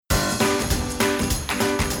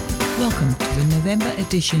Welcome to the November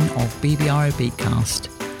edition of BBRO Beatcast.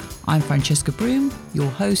 I'm Francesca Broom, your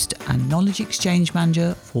host and Knowledge Exchange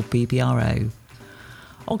Manager for BBRO.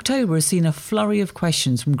 October has seen a flurry of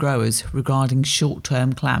questions from growers regarding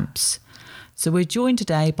short-term clamps. So we're joined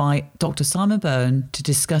today by Dr. Simon Bowen to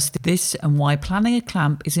discuss this and why planning a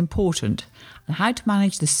clamp is important and how to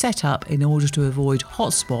manage the setup in order to avoid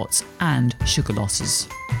hotspots and sugar losses.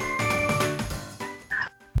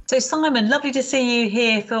 So Simon, lovely to see you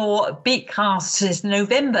here for Beatcast's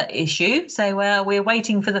November issue. So we're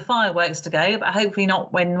waiting for the fireworks to go, but hopefully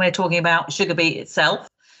not when we're talking about sugar beet itself.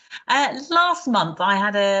 Last month, I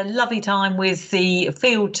had a lovely time with the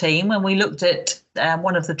field team when we looked at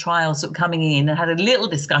one of the trials that were coming in and had a little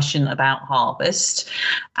discussion about harvest.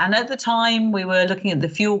 And at the time, we were looking at the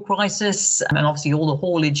fuel crisis and obviously all the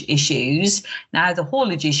haulage issues. Now, the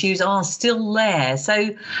haulage issues are still there. So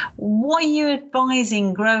what are you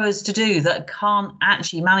advising growers to do that can't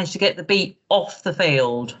actually manage to get the beet off the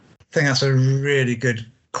field? I think that's a really good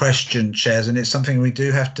question, Chez, and it's something we do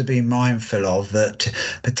have to be mindful of, that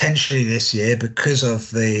potentially this year, because of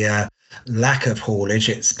the lack of haulage,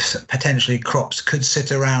 it's potentially crops could sit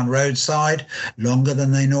around roadside longer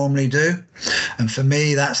than they normally do. And for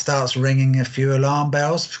me, that starts ringing a few alarm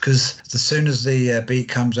bells, because as soon as the beet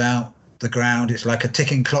comes out the ground, it's like a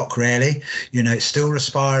ticking clock, really. You know, it's still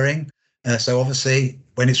respiring. So obviously,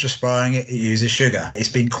 when it's respiring, it uses sugar. It's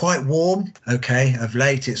been quite warm, okay. Of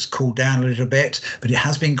late, it's cooled down a little bit, but it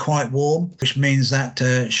has been quite warm, which means that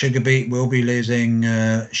sugar beet will be losing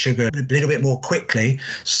sugar a little bit more quickly,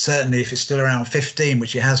 certainly if it's still around 15,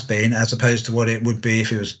 which it has been, as opposed to what it would be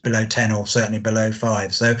if it was below 10 or certainly below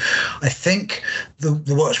 5. So I think the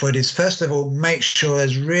watchword is, first of all, make sure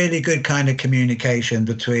there's really good kind of communication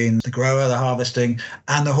between the grower, the harvesting,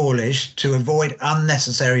 and the haulage to avoid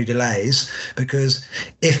unnecessary delays, because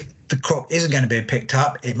if the crop isn't going to be picked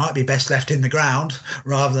up, it might be best left in the ground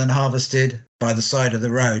rather than harvested by the side of the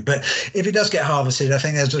road. But if it does get harvested, I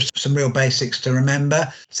think there's just some real basics to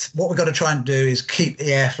remember. What we've got to try and do is keep the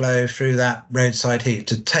airflow through that roadside heat,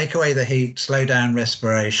 to take away the heat, slow down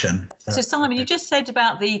respiration. So Simon, you just said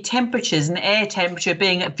about the temperatures and air temperature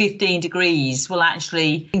being at 15 degrees will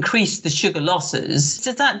actually increase the sugar losses.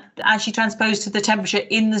 Does that actually transpose to the temperature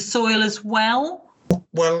in the soil as well?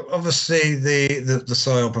 Well, obviously the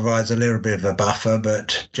soil provides a little bit of a buffer,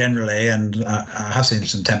 but generally, and I have seen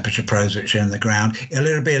some temperature probes which are in the ground,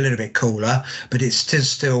 it'll be a little bit cooler, but it's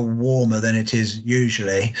still warmer than it is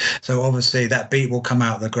usually. So obviously that beet will come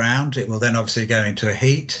out of the ground. It will then obviously go into a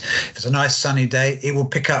heat. If it's a nice sunny day, it will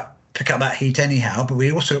pick up that heat anyhow, but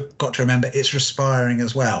we also got to remember it's respiring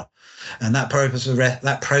as well. And that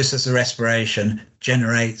process of respiration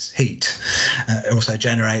generates heat. It also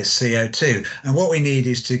generates CO2. And what we need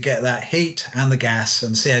is to get that heat and the gas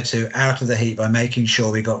and CO2 out of the heat by making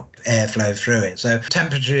sure we got airflow through it. So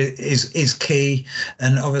temperature is key.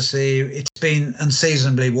 And obviously it's been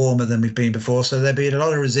unseasonably warmer than we've been before. So there'll be a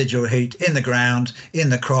lot of residual heat in the ground, in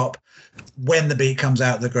the crop. When the beet comes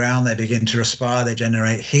out of the ground, they begin to respire, they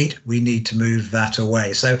generate heat. We need to move that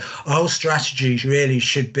away. So our whole strategy really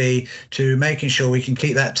should be to making sure we can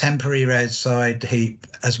keep that temporary roadside heat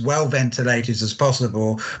as well ventilated as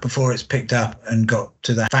possible before it's picked up and got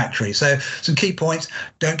to the factory. So some key points: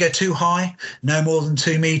 don't go too high, no more than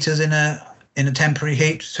 2 meters in a temporary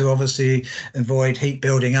heat, to obviously avoid heat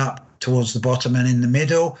building up towards the bottom and in the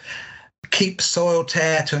middle. Keep soil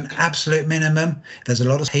tear to an absolute minimum. There's a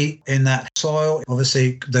lot of heat in that soil.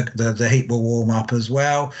 Obviously, the heat will warm up as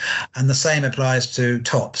well. And the same applies to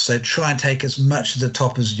tops. So try and take as much of the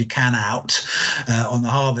top as you can out on the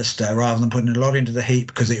harvester, rather than putting a lot into the heat,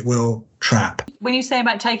 because it will trap. When you say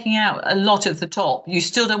about taking out a lot of the top, you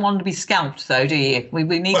still don't want to be scalped, though, do you? We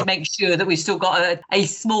need to make sure that we've still got a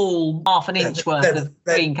small half an inch worth of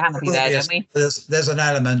green canopy there, don't we? There's an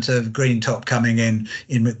element of green top coming in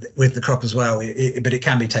with the crop as well, but it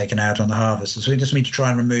can be taken out on the harvester. So we just need to try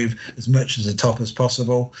and remove as much of the top as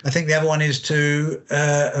possible. I think the other one is to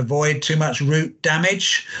avoid too much root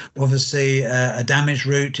damage. Obviously, a damaged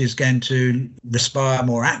root is going to respire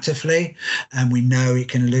more actively, and we know it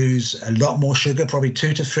can lose a lot more sugar, probably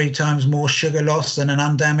 2 to 3 times more sugar loss than an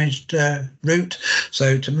undamaged root.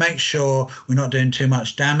 So to make sure we're not doing too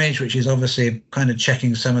much damage, which is obviously kind of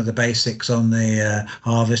checking some of the basics on the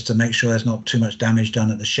harvest to make sure there's not too much damage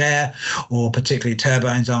done at the share, or particularly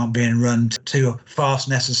turbines aren't being run too fast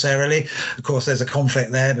necessarily. Of course, there's a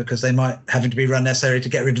conflict there because they might have to be run necessarily to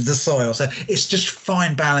get rid of the soil. So it's just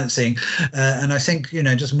fine balancing. And I think,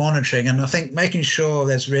 just monitoring, and I think making sure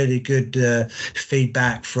there's really good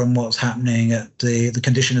feedback from what's happening at the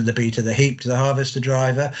condition of the beat of the heap to the harvester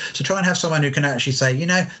driver. So try and have someone who can actually say,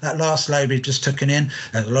 that last load we've just taken in,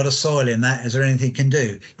 there's a lot of soil in that. Is there anything you can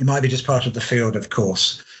do? It might be just part of the field, of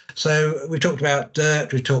course. So we've talked about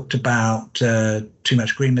dirt, we've talked about too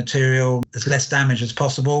much green material, as less damage as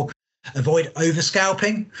possible. Avoid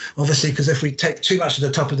over-scalping, obviously, because if we take too much of the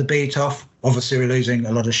top of the beet off, obviously we're losing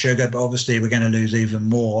a lot of sugar, but obviously we're going to lose even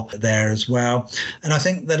more there as well. And I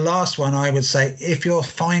think the last one, I would say, if you're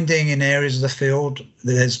finding in areas of the field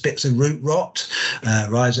there's bits of root rot,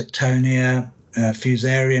 Rhizoctonia,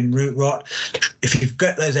 Fusarium, root rot, if you've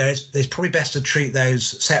got those areas, it's probably best to treat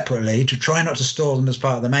those separately, to try not to store them as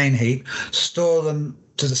part of the main heap, store them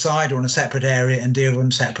to the side or in a separate area and deal with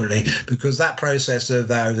them separately, because that process of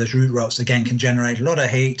those root rots again can generate a lot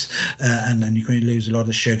of heat and then you can lose a lot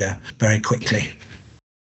of sugar very quickly.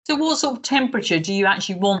 So what sort of temperature do you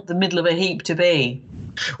actually want the middle of a heap to be?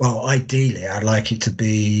 Well, ideally, I'd like it to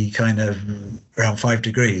be kind of around 5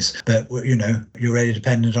 degrees. But, you're really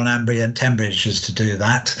dependent on ambient temperatures to do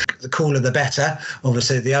that. The cooler, the better.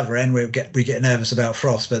 Obviously, at the other end, we get nervous about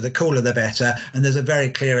frost, but the cooler, the better. And there's a very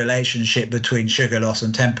clear relationship between sugar loss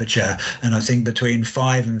and temperature. And I think between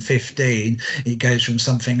 5 and 15, it goes from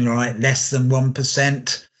something like less than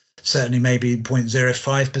 1%. Certainly maybe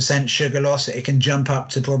 0.05% sugar loss. It can jump up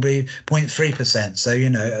to probably 0.3%. So,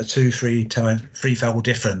 a threefold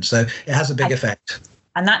difference. So it has a big effect.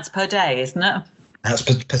 And that's per day, isn't it? That's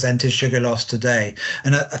percentage sugar loss today.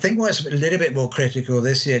 And I think what's a little bit more critical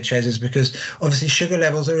this year, Ches, is because obviously sugar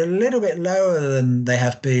levels are a little bit lower than they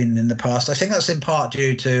have been in the past. I think that's in part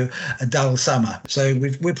due to a dull summer. So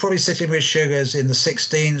we're probably sitting with sugars in the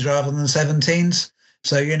 16s rather than 17s.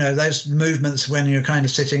 So, those movements when you're kind of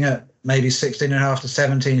sitting at maybe 16.5 to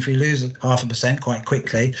 17, if you lose 0.5% quite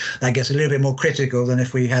quickly, that gets a little bit more critical than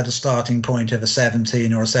if we had a starting point of a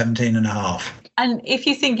 17 or a 17.5. And if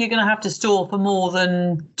you think you're going to have to store for more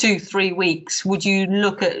than 2-3 weeks, would you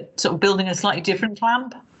look at sort of building a slightly different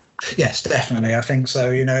clamp? Yes, definitely. I think so.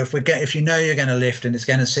 If you're going to lift and it's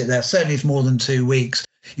going to sit there, certainly for more than 2 weeks,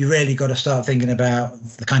 you really got to start thinking about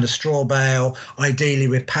the kind of straw bale, ideally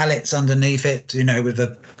with pallets underneath it, with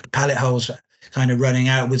the pallet holes kind of running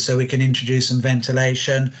outwards so we can introduce some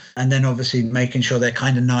ventilation, and then obviously making sure they're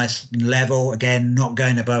kind of nice and level, again, not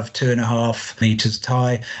going above 2.5 meters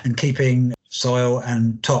high, and keeping soil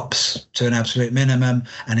and tops to an absolute minimum.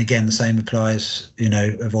 And again, the same applies,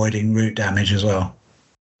 avoiding root damage as well.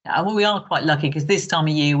 Well, we are quite lucky because this time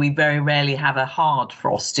of year we very rarely have a hard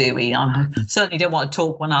frost, do we? I certainly don't want to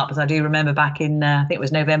talk one up, because I do remember back in, I think it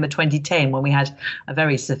was November 2010, when we had a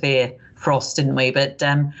very severe frost, didn't we? But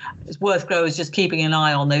it's worth growers just keeping an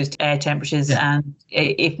eye on those air temperatures. Yeah. And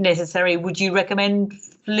if necessary, would you recommend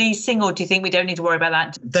fleecing, or do you think we don't need to worry about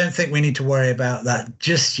that? Don't think we need to worry about that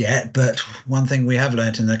just yet, but one thing we have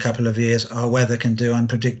learned in a couple of years, our weather can do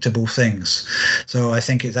unpredictable things. So I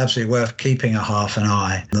think it's absolutely worth keeping a half an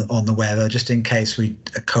eye on the weather, just in case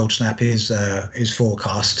a cold snap is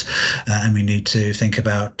forecast and we need to think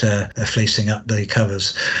about fleecing up the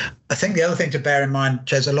covers. I think the other thing to bear in mind,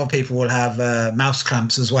 Ches, a lot of people will have mouse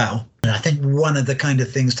clamps as well. And I think one of the kind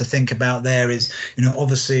of things to think about there is,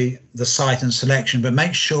 obviously the site and selection, but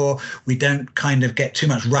make sure we don't kind of get too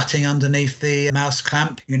much rutting underneath the mouse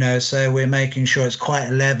clamp, so we're making sure it's quite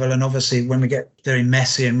level. And obviously when we get very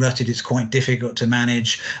messy and rutted, it's quite difficult to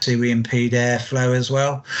manage. So we impede airflow as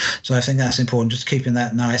well. So I think that's important, just keeping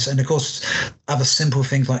that nice. And of course, other simple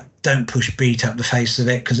things like don't push beet up the face of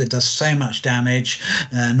it, because it does so much damage.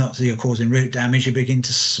 Not that you're causing root damage, you begin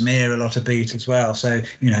to smear a lot of beet as well. So,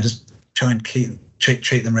 just try and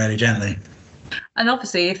treat them really gently. And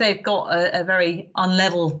obviously, if they've got a very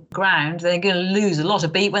unlevel ground, they're going to lose a lot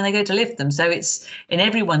of beet when they go to lift them. So it's in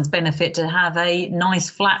everyone's benefit to have a nice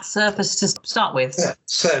flat surface to start with. Yeah,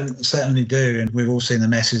 certainly do. And we've all seen the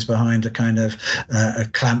messes behind a kind of a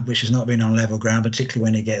clamp which has not been on level ground, particularly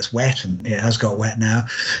when it gets wet, and it has got wet now.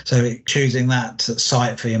 So choosing that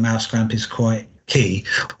site for your mouse clamp is quite key.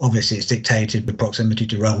 Obviously, it's dictated with proximity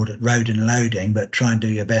to road and loading, but try and do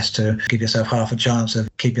your best to give yourself half a chance of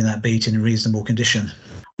keeping that beet in a reasonable condition.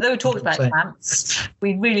 Though we talked about clamps,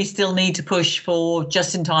 we really still need to push for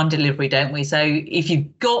just-in-time delivery, don't we? So if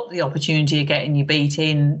you've got the opportunity of getting your beet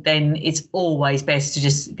in, then it's always best to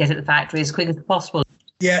just get at the factory as quick as possible.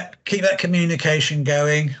 Yeah, keep that communication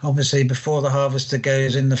going. Obviously, before the harvester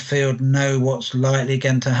goes in the field, know what's likely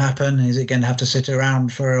going to happen. Is it going to have to sit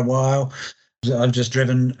around for a while? I've just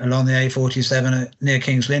driven along the A47 near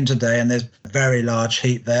Kings Lynn today, and there's a very large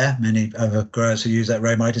heap there. Many other growers who use that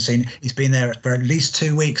row might have seen. It's been there for at least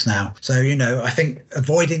 2 weeks now. So, I think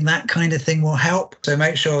avoiding that kind of thing will help. So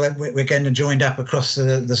make sure that we're getting joined up across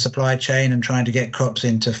the supply chain and trying to get crops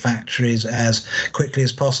into factories as quickly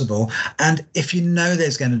as possible. And if you know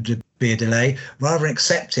there's going to be a delay, rather than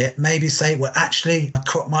accept it, maybe say, well, actually, a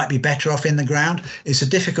crop might be better off in the ground. It's a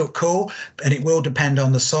difficult call, and it will depend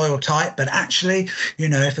on the soil type. But actually,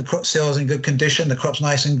 if the crop soil's in good condition, the crop's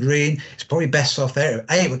nice and green, it's probably best off there.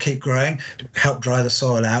 It will keep growing, help dry the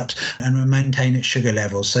soil out, and maintain its sugar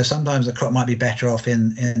levels. So sometimes the crop might be better off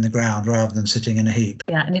in the ground rather than sitting in a heap.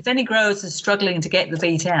 Yeah, and if any growers are struggling to get the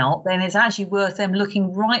beet out, then it's actually worth them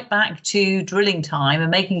looking right back to drilling time and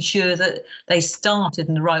making sure that they started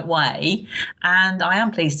in the right way. And I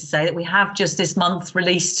am pleased to say that we have just this month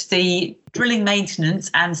released the drilling maintenance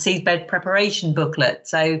and seedbed preparation booklet.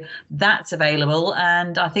 So that's available.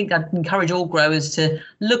 And I think I'd encourage all growers to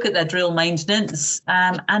look at their drill maintenance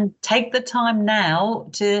and take the time now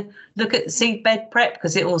to look at seedbed prep,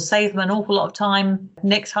 because it will save them an awful lot of time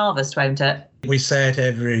next harvest, won't it? We say it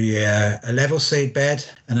every year, a level seedbed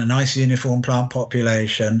and a nice uniform plant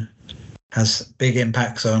population has big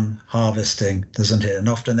impacts on harvesting, doesn't it? And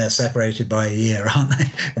often they're separated by a year, aren't they?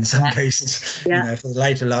 In some cases, for the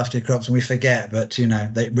later last year crops, and we forget, but,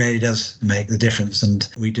 it really does make the difference. And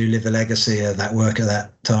we do live the legacy of that work at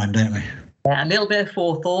that time, don't we? Yeah, a little bit of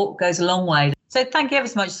forethought goes a long way. So thank you ever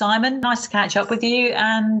so much, Simon. Nice to catch up with you,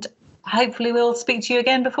 and hopefully we'll speak to you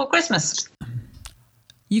again before Christmas.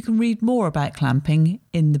 You can read more about clamping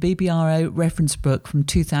in the BBRO reference book from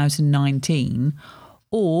 2019,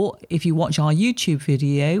 or if you watch our YouTube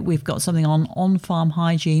video, we've got something on farm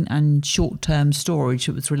hygiene and short-term storage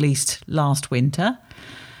that was released last winter.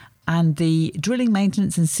 And the drilling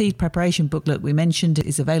maintenance and seed preparation booklet we mentioned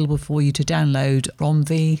is available for you to download from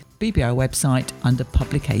the BBRO website under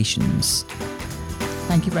publications.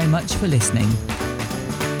 Thank you very much for listening.